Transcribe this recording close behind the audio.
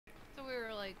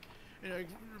You're like,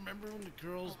 remember when the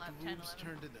girls' boobs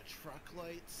turned into truck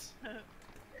lights? And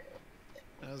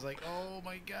I was like, oh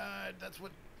my god, that's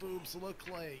what boobs look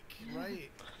like, right?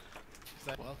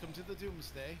 Welcome to the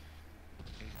doomsday.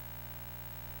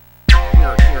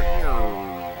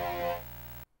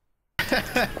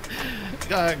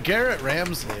 Garrett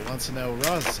Ramsley wants to know,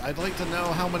 Russ, I'd like to know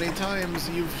how many times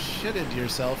you've shitted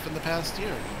yourself in the past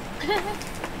year.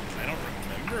 I don't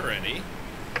remember any.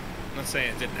 I'm not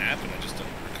saying it didn't happen, I just don't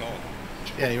recall.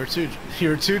 Yeah, you were too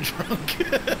drunk.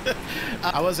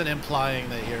 I wasn't implying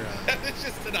that you're it's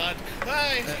just an odd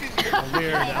a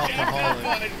weird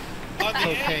alcoholic. On the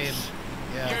cocaine. edge.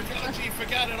 Yeah. You're drunk, you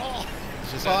forgot it all.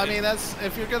 Well, I mean, that's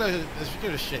if you're gonna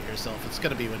shit yourself, it's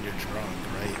gonna be when you're drunk,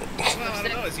 right? Well, I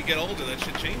don't know. As you get older, that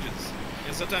shit changes. You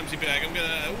know, sometimes you be like, I'm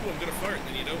gonna fart, and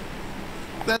then you don't.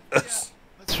 That's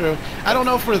true. I don't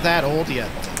know if we're that old yet.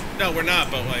 No, we're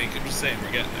not. But like, I'm just saying,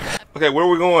 we're getting there. Okay, where are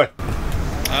we going?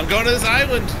 I'm going to this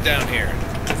island down here.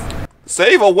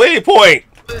 Save a waypoint.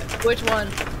 Which one?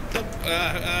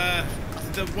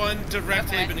 The one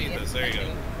directly beneath us. There you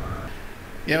go.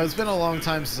 Yeah, it's been a long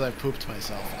time since I've pooped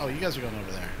myself. Oh, you guys are going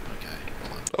over there. Okay,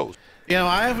 hold on. Oh. You know,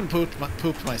 I haven't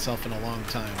pooped myself in a long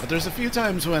time, but there's a few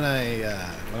times when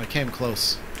I came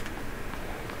close.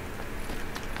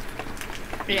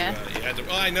 Yeah. You had to,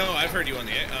 well, I know. I've heard you on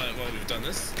the. Well, we've done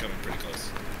this coming pretty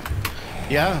close.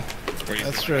 Yeah, that's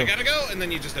like, true. I gotta go, and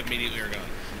then you just immediately are gone.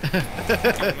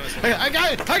 I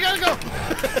gotta go.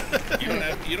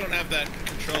 You don't have that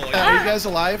control. Like, are you guys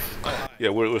alive? Yeah,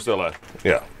 we're still alive.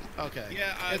 Yeah. Okay.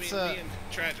 Yeah, I mean, me and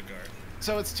Trajik are.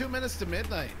 So it's 2 minutes to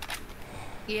midnight.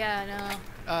 Yeah,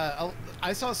 no.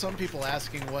 I saw some people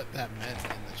asking what that meant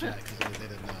in the chat because they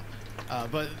didn't know.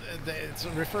 But it's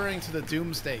referring to the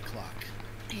doomsday clock.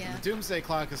 Yeah. The doomsday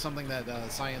clock is something that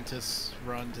scientists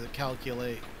run to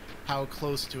calculate how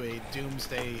close to a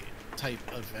doomsday type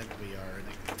event we are, and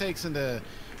it takes into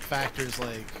factors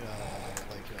like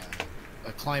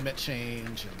climate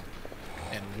change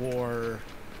and war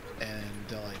and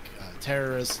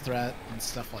terrorist threat and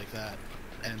stuff like that.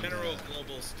 And general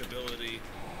global stability.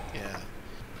 Yeah.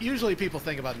 Usually people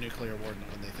think about nuclear war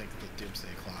when they think of the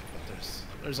doomsday clock, but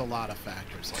there's a lot of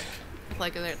factors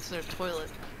like it's their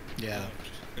toilet. Yeah.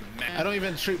 I don't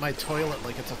even treat my toilet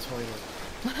like it's a toilet.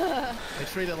 I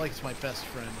treat it like it's my best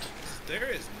friend. There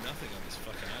is nothing on this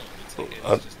fucking island.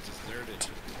 It's just deserted.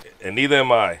 And neither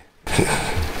am I.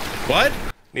 What?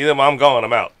 Neither am I. I'm gone.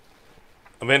 I'm out.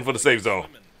 I'm in for the safe zone.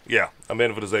 Yeah, I'm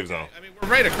in for the safe zone. I mean, we're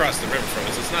right across the river from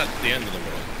us. It's not the end of the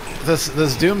world.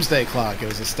 This doomsday clock, it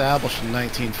was established in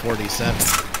 1947,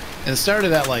 and it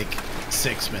started at like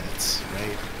 6 minutes,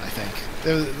 right? I think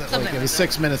it was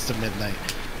 6 minutes to midnight,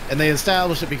 and they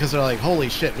established it because they're like, holy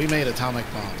shit, we made atomic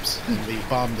bombs, and we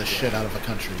bombed the shit out of a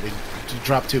country. We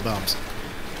dropped 2 bombs,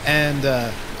 and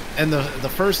the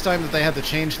first time that they had to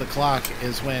change the clock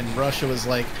is when Russia was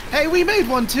like, hey, we made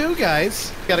one too,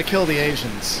 guys. Gotta kill the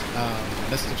Asians.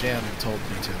 Mr. Jam told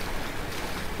me to.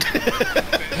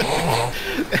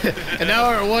 And now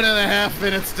we're at 1.5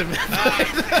 minutes to midnight.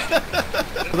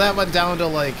 that went down to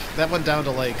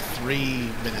like 3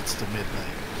 minutes to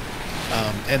midnight.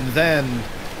 And then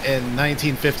in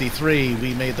 1953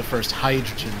 we made the first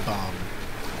hydrogen bomb.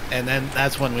 And then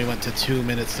that's when we went to 2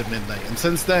 minutes to midnight. And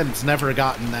since then, it's never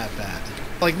gotten that bad.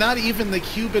 Like, not even the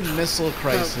Cuban Missile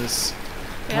Crisis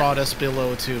brought us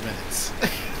below 2 minutes.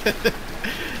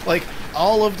 Like,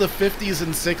 all of the 50s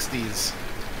and 60s,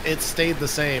 it stayed the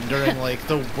same during, like,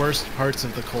 the worst parts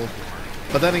of the Cold War.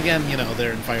 But then again, you know,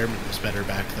 their environment was better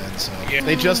back then, so... Yeah.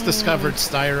 They just discovered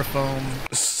styrofoam.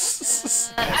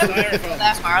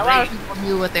 A lot of people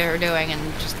knew what they were doing and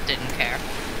just didn't care.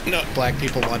 No. Black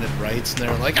people wanted rights, and they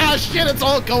were like, "Ah, shit, it's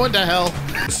all going to hell."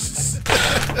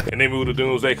 And they moved the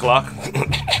doomsday clock.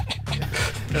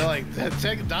 They're like,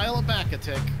 dial it back a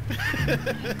tick.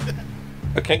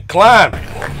 I can't climb.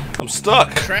 I'm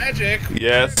stuck. Trajik.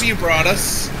 Yes. You brought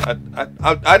us.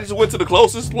 I just went to the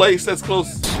closest place that's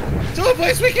close. To a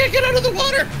place we can't get out of the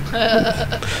water.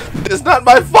 It's not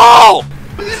my fault.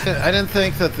 I didn't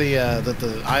think that the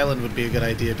island would be a good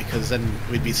idea because then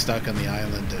we'd be stuck on the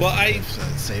island. Well, I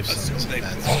save some.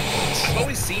 I've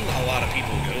always seen a lot of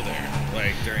people go there,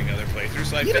 like during other playthroughs,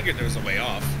 so I figured there was a way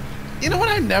off. You know what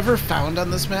I never found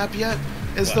on this map yet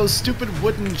is those stupid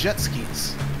wooden jet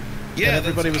skis. Yeah, that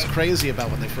everybody was crazy about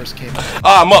when they first came out.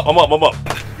 Ah, I'm up.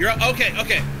 You're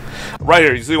okay. Right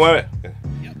here. You see what?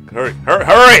 Yep.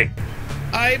 Hurry!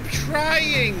 I'm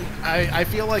trying. I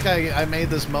feel like I made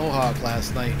this mohawk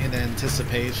last night in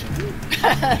anticipation.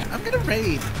 I'm gonna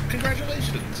raid.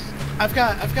 Congratulations. I've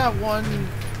got one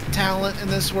talent in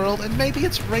this world, and maybe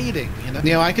it's raiding, you know?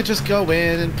 You know, I could just go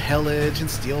in and pillage and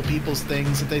steal people's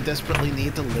things that they desperately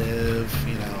need to live,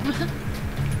 you know?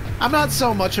 I'm not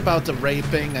so much about the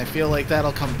raping. I feel like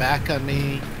that'll come back on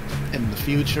me in the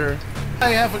future. I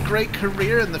have a great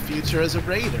career in the future as a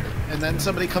raider, and then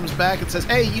somebody comes back and says,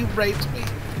 hey, you raped me.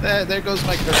 There goes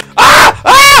my career. Ah!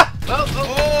 Ah!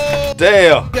 Oh!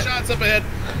 Damn. Shots up ahead.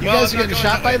 You guys are getting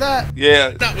shot by that?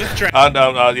 Yeah. Not with trash.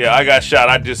 Yeah, I got shot.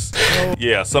 I just,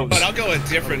 yeah. But I'll go a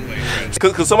different way.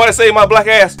 Could somebody save my black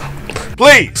ass?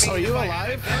 Please. Oh, are you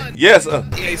alive? Yes. Yeah,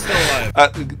 he's still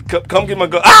alive. Come get my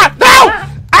gun. Ah! No!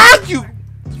 Ah! You.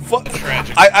 Fuck.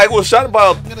 Tragic. I was shot by.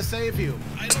 I'm gonna save you.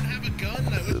 I don't have a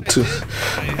gun. I wish I did.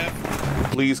 I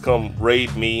have... Please come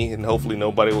raid me, and hopefully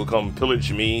nobody will come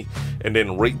pillage me, and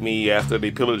then rape me after they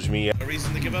pillage me. No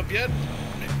reason to give up yet.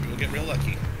 Maybe we'll get real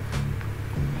lucky.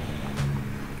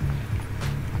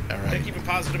 All right. Keep a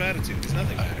positive attitude, because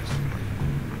nothing matters.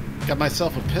 Got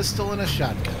myself a pistol and a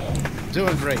shotgun.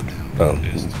 Doing great now.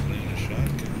 Pistol and a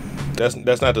shotgun.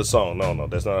 That's not the song. No,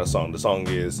 that's not a song. The song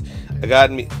is, I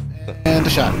got me. And a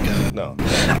shotgun. No,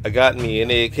 I got me an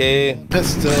AK.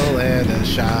 Pistol and a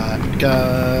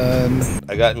shotgun.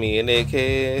 I got me an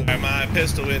AK. Fire my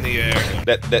pistol in the air.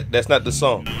 That's not the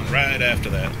song. Right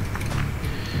after that.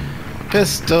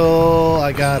 Pistol,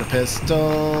 I got a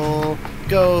pistol.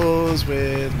 Goes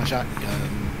with my shotgun.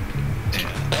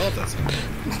 Yeah, I love that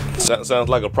song. Sounds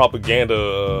like a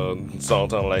propaganda song.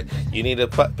 Talking like, you need a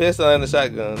pistol and a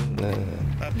shotgun.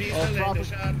 A pistol and a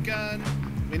shotgun.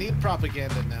 We need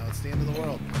propaganda now. It's the end of the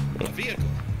world. A vehicle.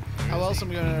 How else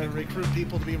am I going to recruit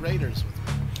people to be raiders with me?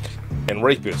 And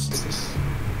rapists.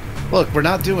 Look, we're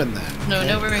not doing that. No,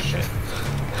 no rapists.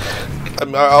 I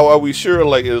mean, are we sure?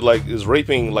 Is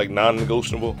raping like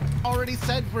non-negotiable? Already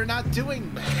said we're not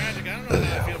doing that. Tragic. I don't know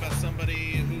how I feel about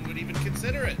somebody who would even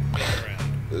consider it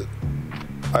being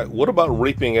around. What about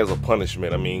raping as a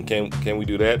punishment? I mean, can we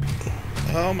do that?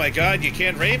 Oh my God, you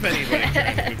can't rape anybody.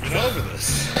 We've been over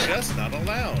this. Just not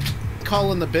allowed.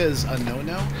 Calling the biz a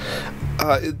no-no?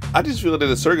 I just feel that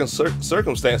there's certain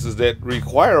circumstances that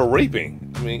require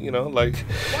raping. I mean, you know, like...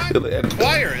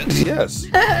 Require it? Yes.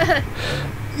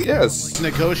 Yes.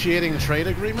 Negotiating trade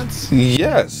agreements?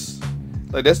 Yes.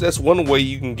 Like, that's one way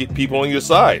you can get people on your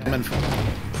side.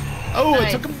 Oh,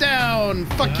 Nice. I took him down!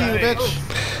 Fuck you, bitch!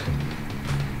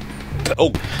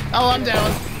 Oh. Oh, I'm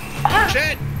down.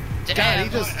 Shit! God, he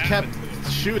just kept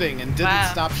shooting and didn't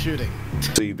stop shooting.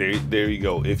 See, there you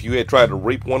go. If you had tried to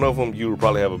rape one of them, you would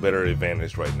probably have a better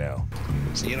advantage right now.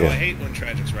 You know, I hate when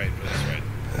Tragic's right, but he's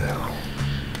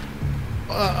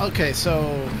right. Okay,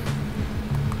 so...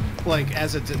 Like,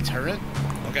 as a deterrent?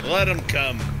 Okay, let him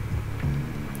come.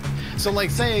 So, like,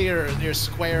 say you're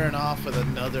squaring off with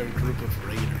another group of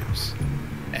raiders,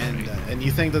 and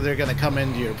you think that they're gonna come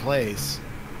into your place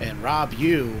and rob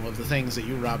you of the things that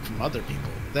you robbed from other people.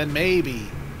 Then maybe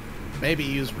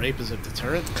use rape as a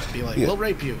deterrent. Be like, we'll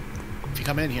rape you if you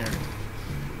come in here.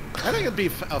 I think it'd be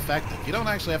effective. You don't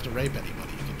actually have to rape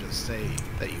anybody. You can just say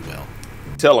that you will.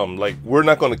 Tell them, like, we're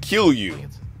not going to kill you.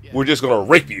 We're just going to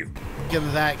rape you.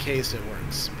 In that case, it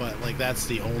works. But, like, that's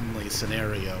the only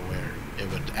scenario where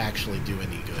it would actually do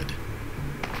any good.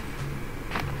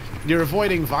 You're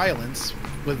avoiding violence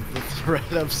with the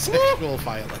threat of sexual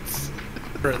violence.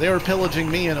 They were pillaging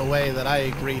me in a way that I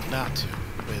agreed not to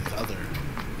with other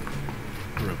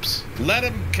groups. Let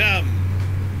him come.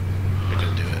 I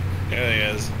didn't do it. There he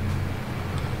is.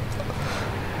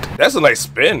 That's a nice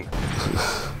spin.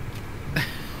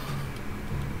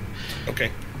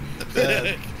 Okay.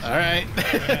 All right.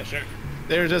 Yeah, sure.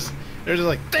 They're just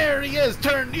like, there he is.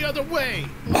 Turn the other way.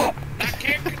 I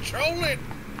can't control it.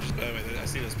 I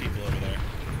see those people over there.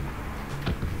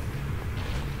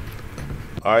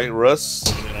 All right, Russ.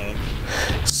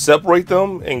 Separate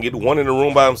them and get one in the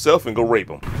room by himself and go rape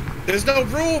him. There's no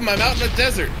room. I'm out in the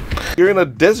desert. You're in a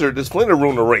desert. There's plenty of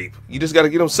room to rape. You just got to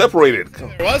get them separated.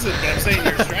 There wasn't, but I'm saying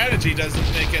your strategy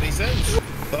doesn't make any sense.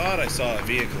 Thought I saw a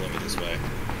vehicle over this way.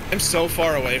 I'm so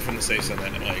far away from the safe zone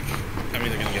that, like, I'm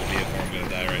either gonna get a vehicle or I'm gonna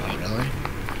die right now. Really?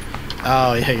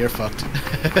 Oh yeah, you're fucked.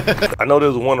 I know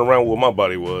there's one around where my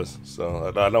body was,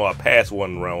 so I know I passed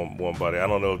one around one body. I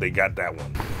don't know if they got that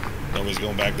one. Nobody's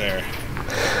going back there.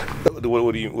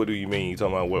 What do you mean? You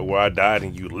talking about where I died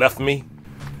and you left me?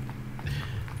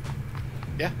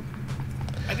 Yeah.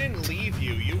 I didn't leave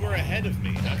you. You were ahead of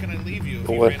me. How can I leave you if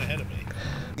you ran ahead of me?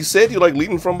 You said you like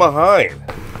leading from behind.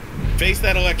 Face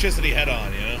that electricity head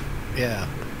on, you know? Yeah.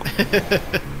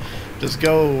 Just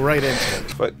go right into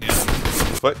it.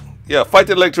 Fight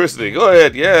the electricity. Go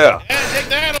ahead, yeah. Yeah, take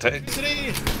that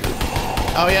electricity.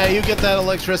 Oh yeah, you get that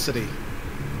electricity.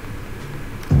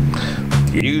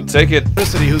 You take it.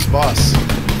 Electricity, who's boss?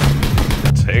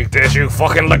 Take this, you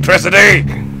fucking electricity!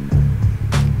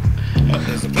 Oh,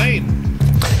 there's a plane.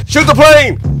 Shoot the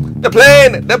plane! The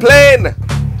plane! The plane!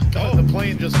 Oh, the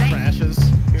plane just crashes.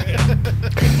 What happened?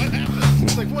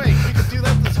 It's like, wait, we could do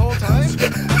that this whole time?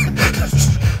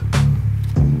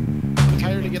 I'm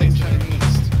tired of getting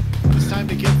Chinese. It's time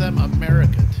to give them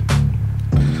American.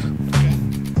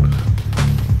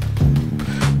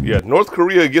 Yeah, North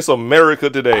Korea gets America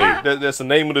today. That's the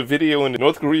name of the video, and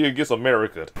North Korea gets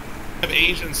America. I have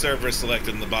Asian server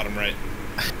selected in the bottom right.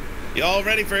 Y'all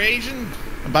ready for Asian?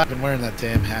 I've been wearing that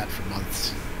damn hat for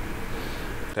months.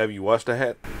 Have you washed the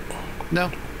hat?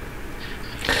 No.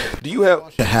 Do you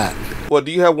have A hat. Well,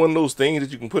 do you have one of those things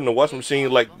that you can put in the washing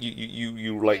machine, like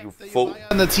you like fold?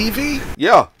 On the TV?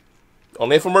 Yeah, on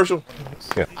the infomercial.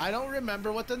 Yeah. I don't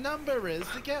remember what the number is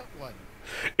to get one.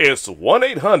 It's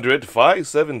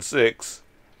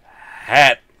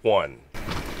 1-800-576-HAT1.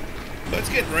 Let's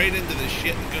get right into this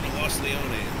shit and go to Los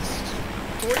Leones.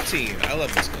 14. I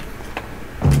love this gun.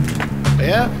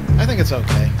 Yeah, I think it's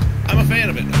okay. I'm a fan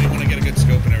of it. I mean, when I get a good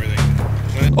scope and everything.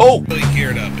 When it's really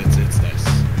geared up, it's nice.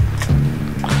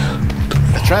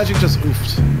 The Trajik just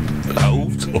oofed. I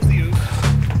oofed. What's the oof?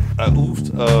 I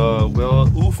oofed. Well,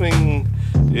 oofing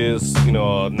is, you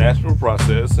know, a natural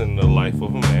process in the life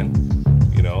of a man.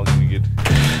 You know, you get.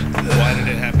 Why did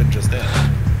it happen just then?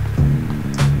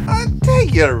 I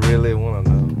think you really want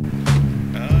to know.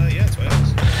 Yeah, that's what I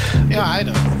asked. Yeah, I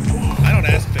know. I don't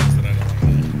ask things that I don't want to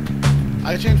know.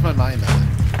 I changed my mind on it.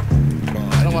 Well,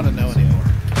 I don't want to know anymore.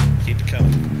 Keep it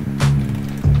coming.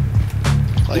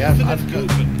 Like, Oofing I've and got...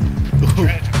 goofing.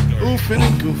 Tragic story. Oofing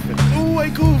and goofing. Ooh, I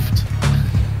goofed.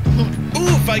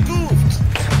 Oof, I goofed.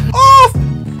 Off!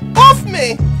 Off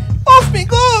me! Off me,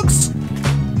 gooks!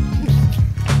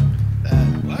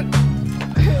 What?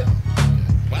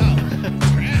 Wow.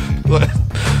 Tragic. What?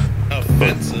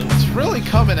 Offensive. It's really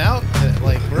coming out that,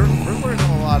 like, we're learning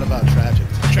a lot about Trajik.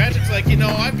 Tragic's like, you know,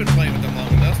 I've been playing with them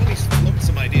long enough. Let me flip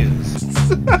some ideas.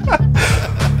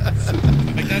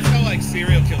 Like, that's how, like,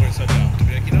 serial killers hook up. To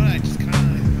be like, you know what, I just kind of...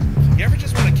 You ever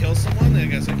just want to kill someone? I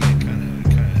guess I can kind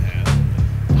of have.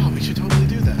 Oh, we should totally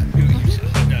do that. You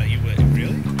should. No, you would.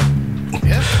 Really?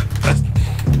 Yeah.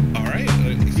 All right.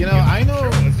 You know, I know...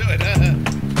 Sure, let's do it.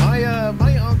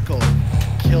 My uncle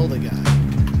killed a guy.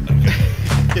 Okay.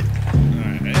 All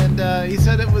right. And he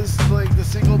said it was, like, the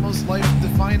single most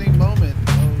life-defining moment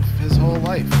of his whole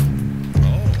life.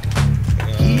 Oh.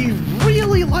 He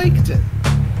really liked it.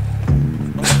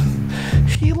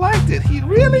 He liked it. He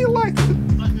really liked it.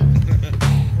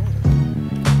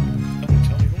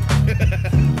 Tell me more.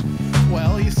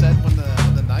 Well, he said when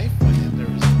the knife went in, there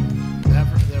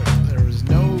was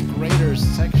no greater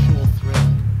sexual thrill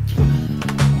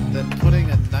than putting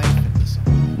a knife into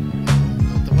someone.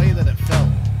 The way that it felt,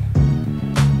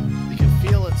 you could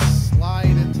feel it slide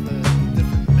into the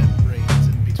different membranes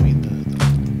in between the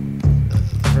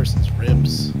person's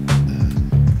ribs.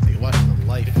 You watch the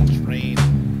life drain.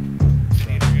 Did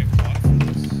he ever get caught for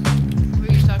this?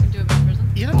 Were you talking to him in prison?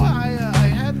 You know, I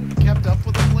hadn't kept up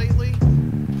with him lately.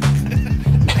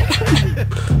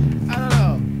 I don't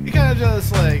know. He kind of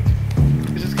just like,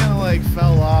 it just kind of like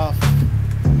fell off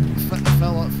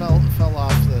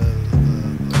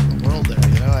the world there.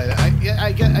 You know,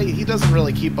 I get he doesn't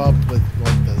really keep up with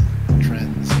like the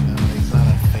trends. You know, he's not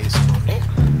on Facebook. Oh.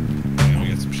 Yeah, we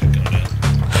got some shit going down.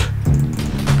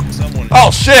 Someone.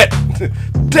 Oh shit!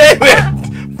 Damn it!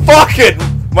 Fuck it!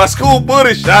 My school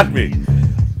buddy shot me.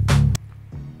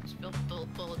 Spilled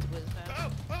bullets with his Oh,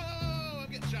 hat. I'm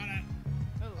getting shot at.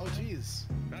 Oh jeez,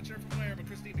 Not sure from where, but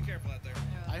Christine, be careful out there.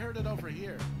 I heard it over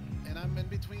here, and I'm in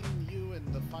between you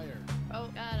and the fire. Oh,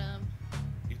 got him.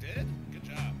 You did? Good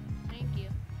job. Thank you.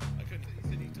 I couldn't. You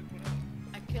said you took one out.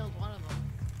 I killed one of them.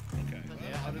 Okay. Well,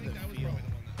 Yeah, how I did think it that was feel? probably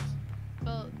the one that was.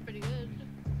 Felt pretty good,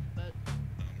 but Oh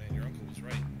man, your uncle was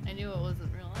right. I knew it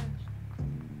wasn't real life.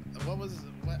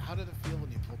 How did it feel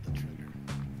when you pulled the trigger?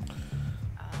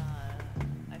 I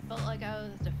felt like I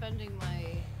was defending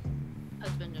my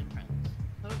husband and friends.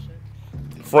 Oh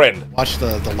shit. Friend. Watch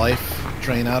the life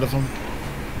drain out of him.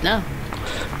 No.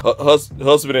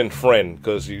 Husband and friend,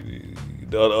 because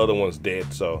the other one's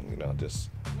dead, so, you know, just...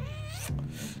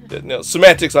 No,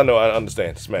 semantics, I know, I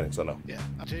understand. Semantics, I know. Yeah.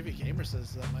 JV Gamer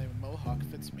says that my mohawk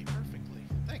fits me perfectly.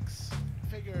 Thanks.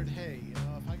 Figured, hey, you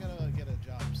know, if I gotta get a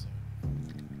job soon,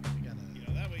 you gotta... You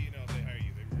know, that way you know if they hire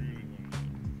you, they really want to.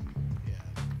 Yeah.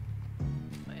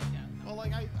 But, yeah. Well,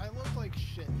 like, I looked like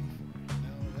shit before, you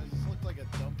know? I just looked like a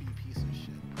dumpy piece of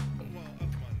shit. Well, oh,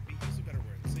 come on. Use a better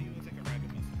word. Say you look like a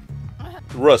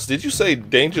ragamuffin. Russ, did you say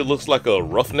Danger looks like a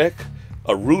roughneck?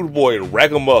 A rude boy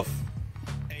ragamuff.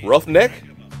 Hey,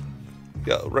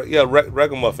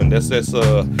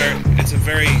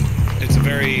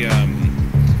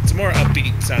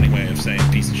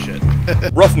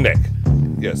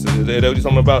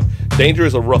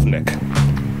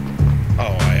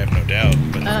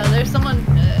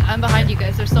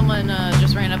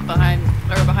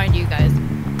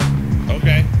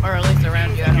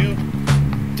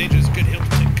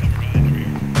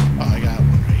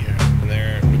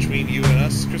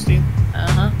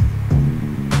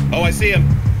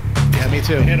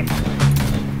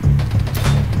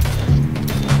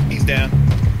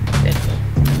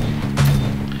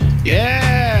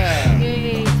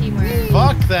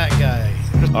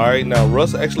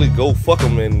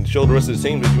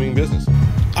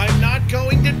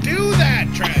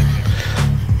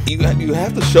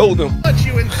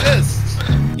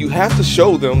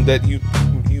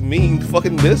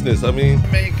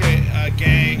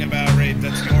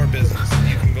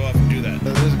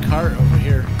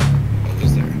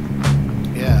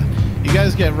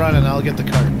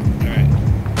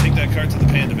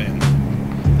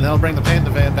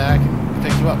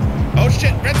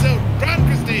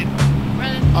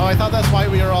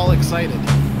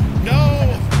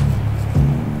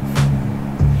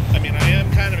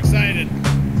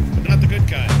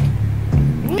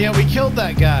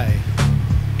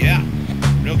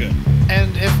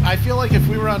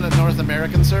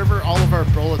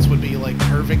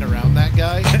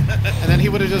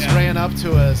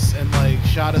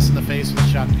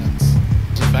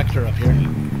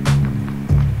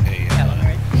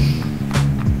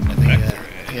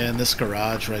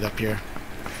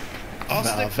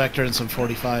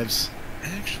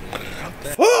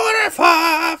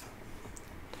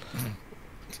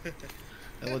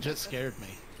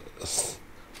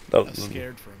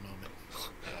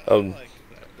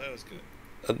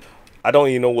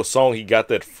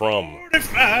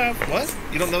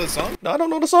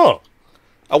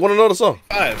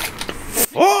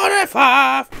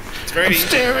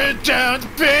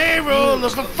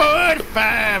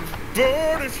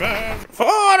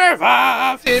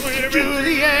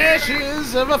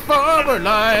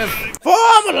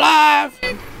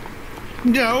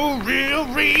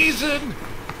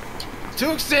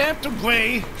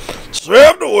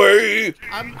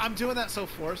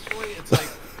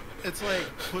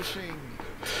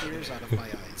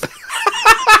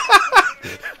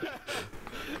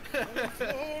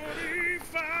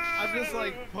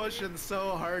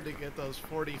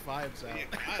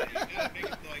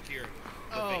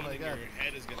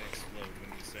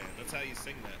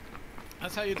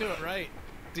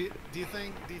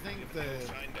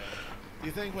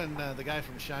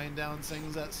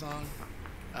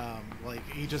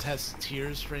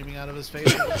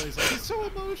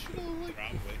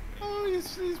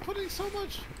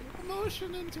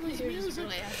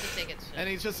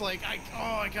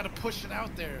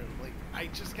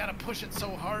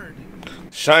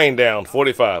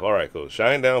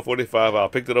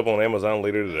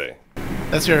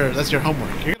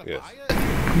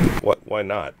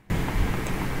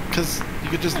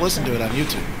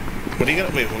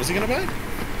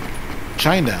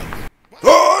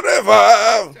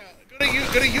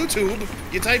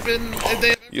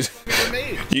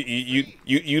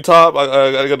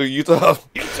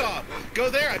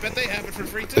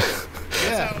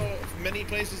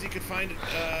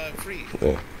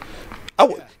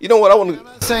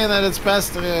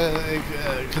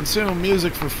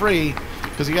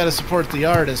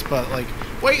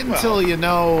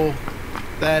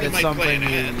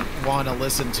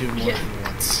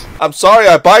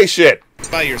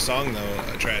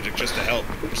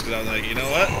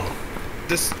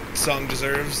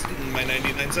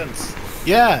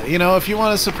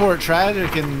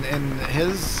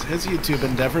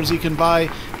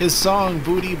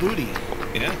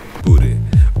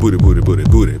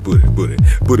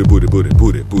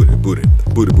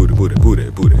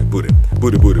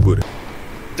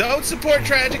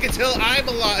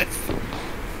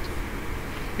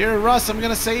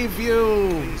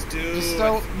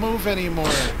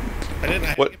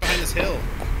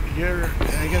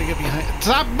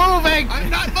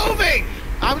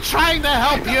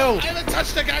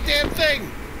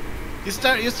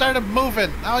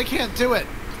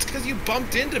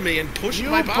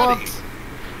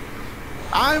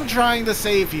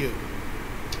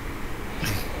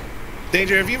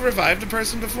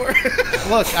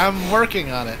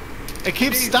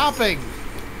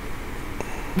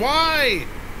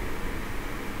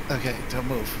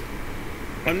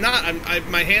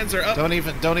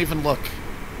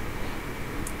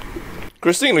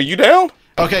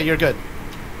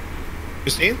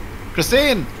 Christine?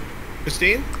 Christine!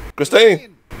 Christine?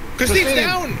 Christine. Christine's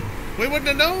down! We wouldn't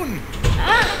have known!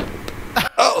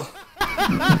 Oh.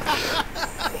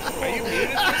 Are you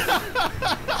muted?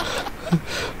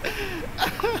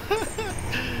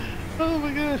 Oh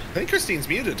my god. I think Christine's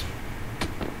muted.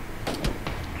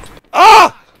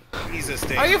 Ah! Jesus,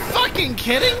 Dave. Are you fucking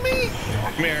kidding me?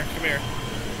 Come here, come here.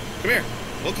 Come here.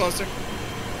 A little closer.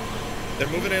 They're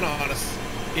moving in on us.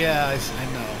 Yeah, I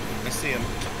know. I see him.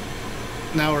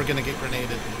 Now we're gonna get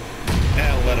grenaded.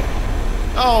 Yeah, let him.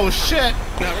 Oh shit!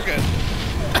 No, we're good.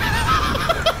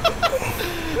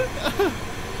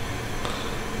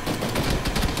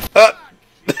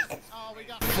 Oh, we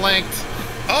got flanked.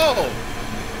 Oh!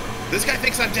 This guy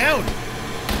thinks I'm down.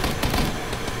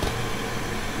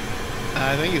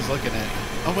 I think he's looking at you.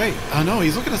 Oh wait. Oh no,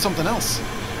 he's looking at something else.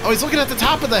 Oh, he's looking at the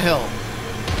top of the hill.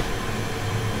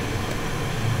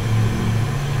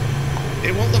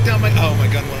 It won't look down my... Oh, my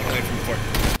gun went away from before.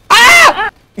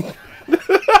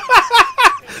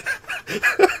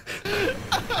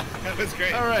 That was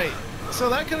great. All right. So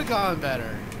that could have gone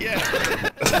better. Yeah.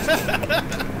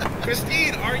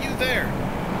 Christine, are you there?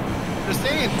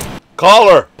 Christine. Call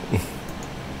her.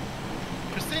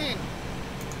 Christine.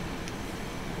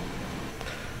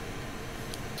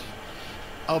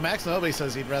 Oh, Max Nobody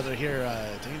says he'd rather hear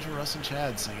Danger Russ and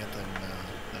Chad sing it than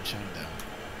Shinedown.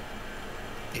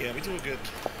 Yeah, we do a good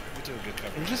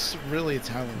cover. We're just really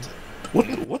talented.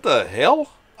 What the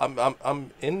hell?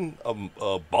 I'm in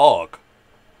a bog.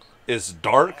 It's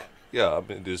dark. Yeah, I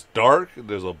mean it's dark.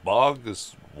 There's a bog.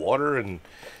 There's water and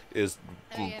it's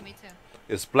Oh yeah, me too.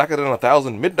 it's blacker than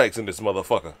 1,000 midnights in this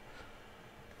motherfucker.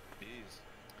 Jeez.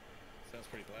 Sounds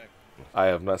pretty black. I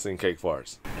have not seen cake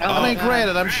farts. I mean,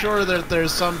 granted, I'm sure that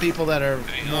there's some people that are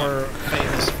more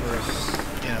famous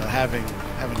for, you know, having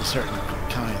certain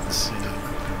kinds, you know.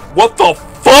 What the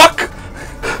fuck?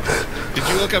 Did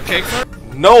you look up cake fart?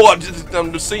 No, I'm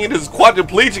just seeing this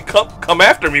quadriplegic come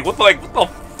after me. What the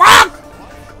fuck?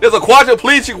 There's a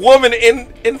quadriplegic woman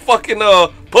in fucking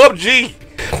PUBG.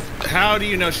 How do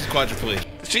you know she's quadriplegic?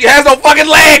 She has no fucking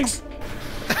legs.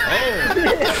 Oh.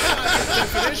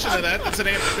 Definition of that,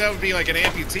 that would be like an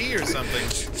amputee or something.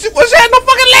 She had no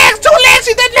fucking legs. 2 legs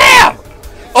she didn't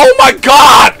have. Oh my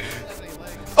god.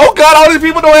 Oh god, all these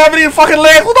people don't have any fucking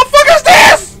legs. What the fuck is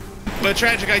this? But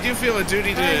Tragic, I do feel a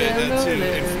duty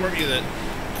to inform you that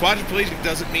quadriplegic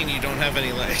doesn't mean you don't have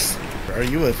any legs. Are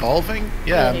you evolving?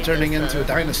 Yeah, I'm turning into a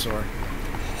dinosaur.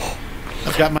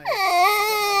 I've got my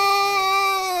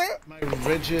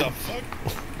rigid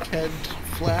head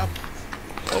flap.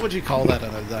 What would you call that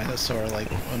on a dinosaur? Like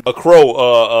A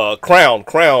crow, crown,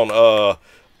 a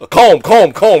comb.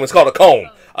 It's called a comb.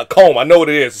 A comb. I know what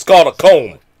it is. It's called a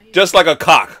comb. Just like a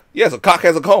cock. Yes, a cock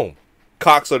has a comb.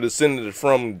 Cocks are descended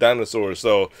from dinosaurs,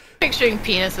 so. Picturing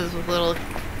penises with little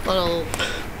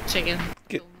chicken.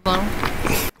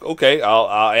 Okay,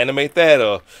 I'll animate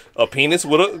that. A penis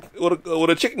with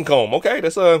a chicken comb. Okay,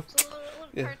 that's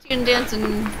Yeah. Cartoon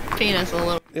dancing penis a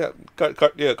little. yeah,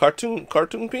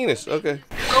 cartoon penis. Okay.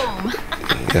 Comb.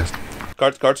 Yes.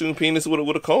 Cartoon penis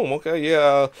with a comb. Okay,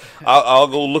 yeah. I'll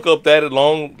go look up that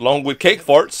along with cake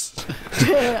farts.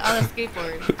 On a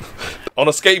skateboard. On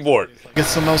a skateboard.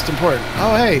 it's the most important.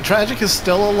 Oh hey, Tragic is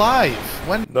still alive.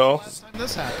 When No. last time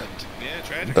this happened? Yeah,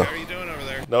 Tragic, how are you doing over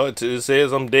there? No, it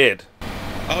says I'm dead.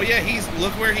 Oh yeah,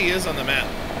 look where he is on the map.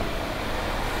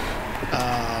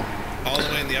 All the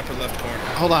way in the upper left corner.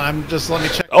 Hold on, let me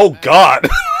check. Oh God,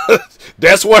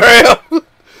 that's where I am.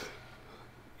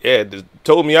 Yeah, they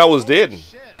told me I was dead.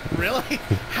 Shit, really?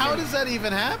 How does that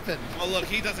even happen? Well, look,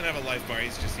 he doesn't have a life bar.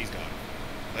 He's gone.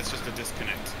 That's just a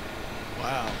disconnect.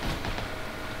 Wow.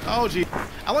 Oh gee,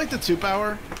 I like the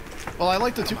 2-power. Well, I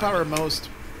like the 2-power most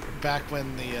back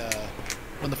when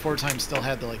the 4-time still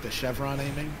had the chevron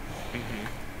aiming.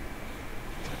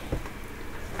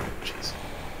 Jeez.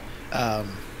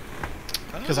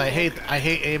 Because I hate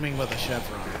aiming with a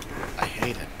chevron. I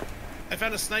hate it. I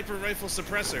found a sniper rifle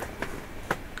suppressor.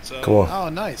 So, Come on. Oh,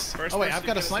 nice. first Oh wait, person I've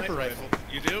got to a get sniper rifle.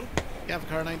 You do? Yeah, I have a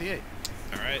Car 98.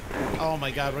 All right. Oh my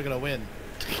God, we're gonna win.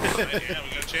 Yeah, we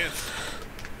got a chance.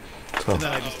 And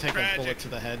then I just take a Tragic. bullet to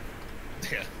the head.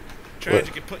 Yeah.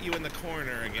 Tragic could put you in the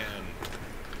corner again.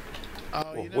 Oh,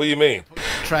 What do you mean?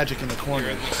 Tragic in the You're corner.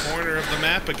 in the corner of the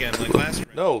map again, like last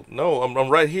round. No, I'm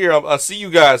right here. I see you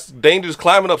guys. Danger's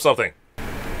climbing up something.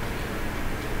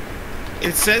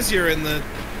 It says you're in the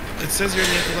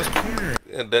upper left corner.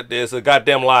 And that is a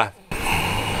goddamn lie.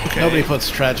 Okay. Nobody puts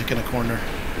Tragic in a corner.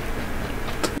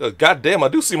 Goddamn, I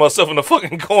do see myself in the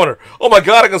fucking corner. Oh my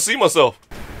God, I can see myself.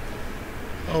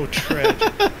 Oh, Tragic.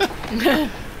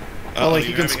 Oh, like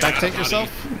you can having a spectate body-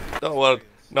 yourself? No, well,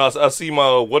 No, I see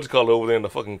my what's called over there in the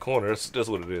fucking corner. That's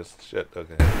what it is. Shit.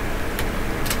 Okay.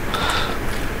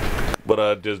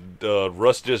 But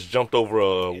Russ just jumped over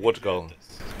a what's called.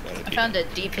 I found a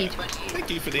DP-20. Thank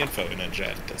you for the info, Ninja.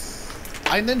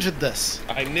 I ninja'd this.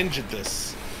 I ninja'd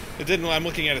this. It didn't. I'm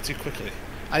looking at it too quickly.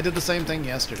 I did the same thing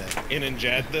yesterday. In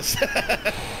ninja'd this.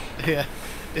 Yeah,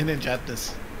 in ninja'd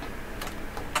this.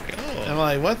 Oh. I'm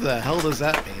like, what the hell does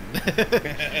that mean?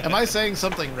 Am I saying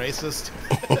something racist?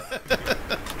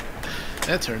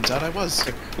 It turns out I was.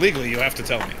 Legally, you have to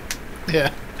tell me.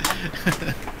 Yeah.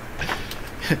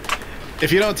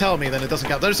 If you don't tell me, then it doesn't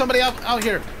count. There's somebody out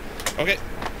here. Okay.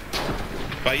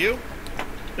 By you?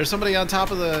 There's somebody on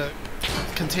top of the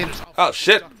containers. Oh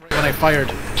shit! When I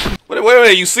fired.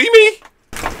 Wait! You see me?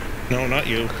 No, not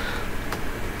you.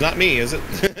 Not me, is it?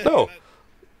 No.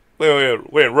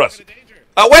 Wait, Russ.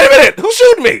 Oh, wait a minute! Who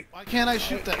shooting me? Why can't I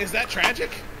shoot that? Is that tragic?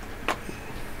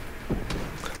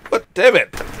 What? Damn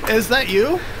it! Is that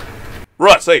you?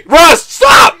 Russ, hey, Russ!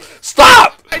 Stop!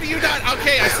 Stop! Why do you not?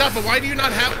 Okay, I stopped, but why do you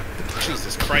not have?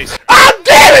 Jesus Christ! Ah,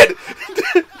 damn it!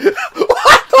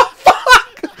 What the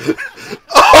fuck?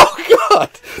 Oh God!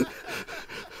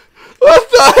 What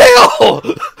the hell?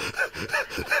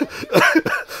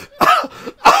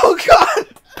 Oh God!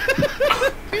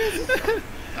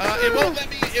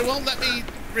 It won't let me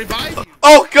revive you.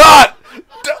 Oh God!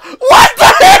 What the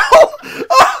hell?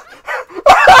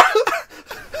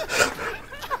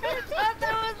 I thought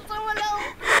that was someone else.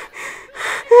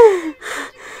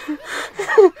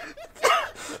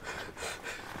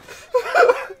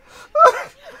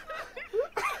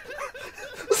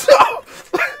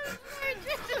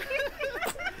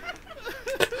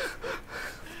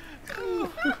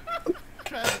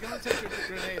 Travis, I'm gonna take your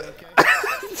grenade, okay?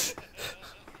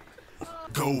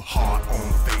 Go hard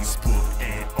on Facebook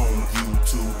and on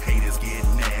YouTube. Haters get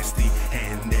nasty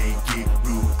and they get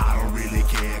rude. I don't really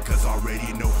care cause I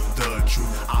already know the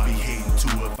truth. I'll be hating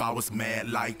too if I was mad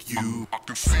like you. I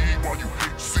can see why you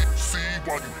hate, see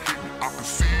why you hate me. I can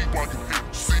see why you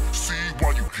hate, see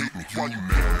why you hate me. Why you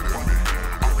mad at me?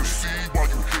 I can see why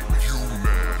you hate me. You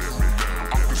mad at me?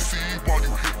 I can see why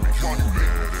you hate me. Why you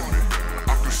mad at me?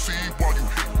 I can see why you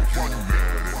hate me. Why you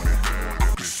mad at me?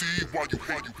 I can see why you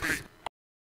hate me.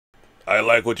 I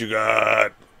like what you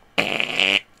got.